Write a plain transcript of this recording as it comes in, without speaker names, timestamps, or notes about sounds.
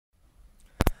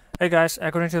Hey guys,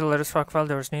 according to the latest file,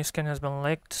 there was new skin has been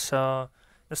leaked. So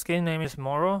the skin name is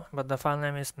Morrow, but the file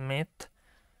name is Myth.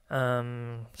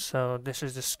 So this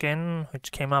is the skin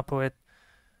which came up with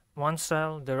one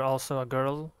style. There's also a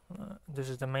girl. This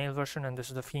is the male version, and this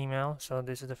is the female. So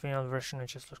this is the female version,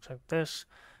 which just looks like this.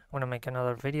 I'm gonna make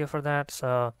another video for that.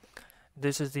 So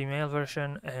this is the male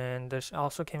version, and this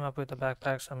also came up with the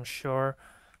backpacks, I'm sure.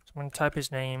 So I'm gonna type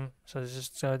his name. So this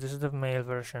is the male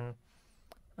version.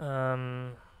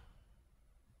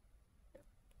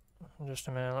 Just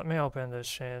a minute, let me open this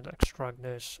shit, extract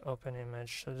this, open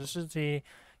image. So this is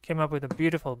came up with a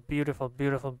beautiful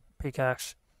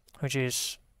pickaxe, which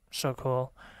is so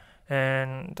cool.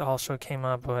 And also came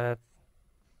up with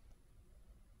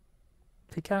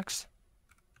pickaxe.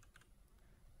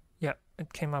 Yeah,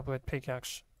 it came up with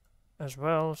pickaxe as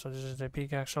well. So this is the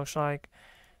pickaxe looks like.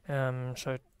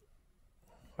 So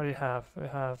what do you have? We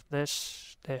have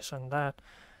this, and that,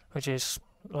 which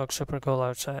looks super cool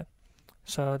outside.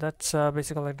 So that's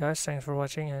basically it, guys. Thanks for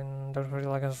watching, and don't forget to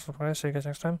like and subscribe. See you guys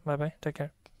next time. Bye bye. Take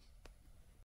care.